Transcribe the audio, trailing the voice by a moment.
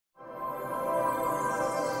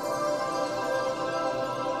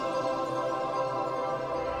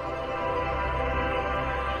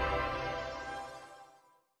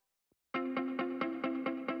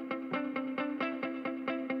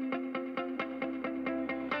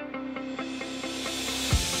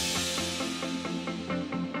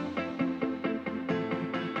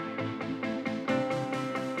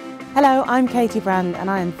Hello, I'm Katie Brand and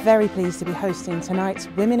I am very pleased to be hosting tonight's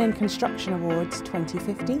Women in Construction Awards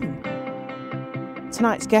 2015.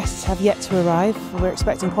 Tonight's guests have yet to arrive. We're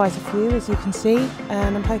expecting quite a few, as you can see,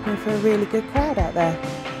 and I'm hoping for a really good crowd out there.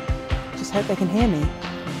 Just hope they can hear me.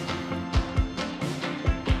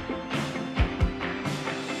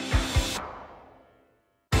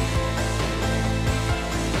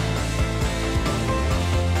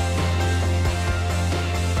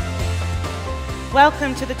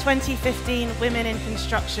 Welcome to the 2015 Women in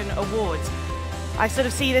Construction Awards. I sort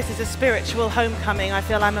of see this as a spiritual homecoming. I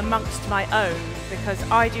feel I'm amongst my own because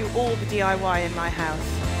I do all the DIY in my house.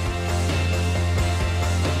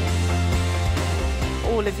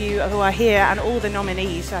 All of you who are here and all the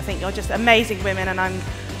nominees, I think you're just amazing women, and I'm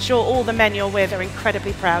sure all the men you're with are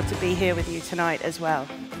incredibly proud to be here with you tonight as well.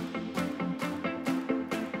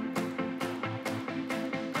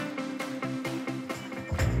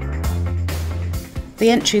 The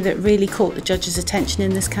entry that really caught the judges' attention in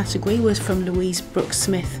this category was from Louise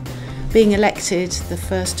Brooke-Smith. Being elected the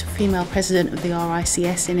first female president of the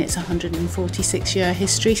RICS in its 146-year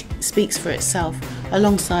history speaks for itself.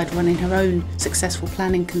 Alongside running her own successful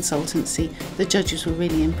planning consultancy, the judges were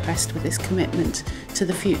really impressed with this commitment to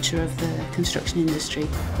the future of the construction industry.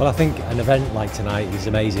 Well, I think an event like tonight is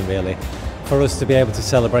amazing, really. For us to be able to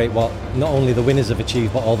celebrate what not only the winners have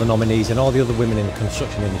achieved, but all the nominees and all the other women in the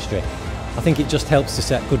construction industry. I think it just helps to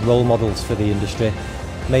set good role models for the industry.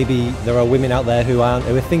 Maybe there are women out there who are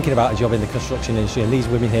thinking about a job in the construction industry, and these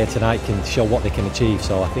women here tonight can show what they can achieve.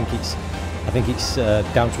 So I think it's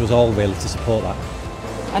down to us all really to support that.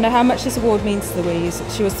 I know how much this award means to Louise.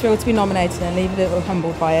 She was thrilled to be nominated and leave a little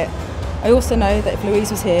humbled by it. I also know that if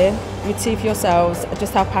Louise was here, you'd see for yourselves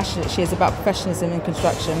just how passionate she is about professionalism in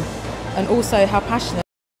construction, and also how passionate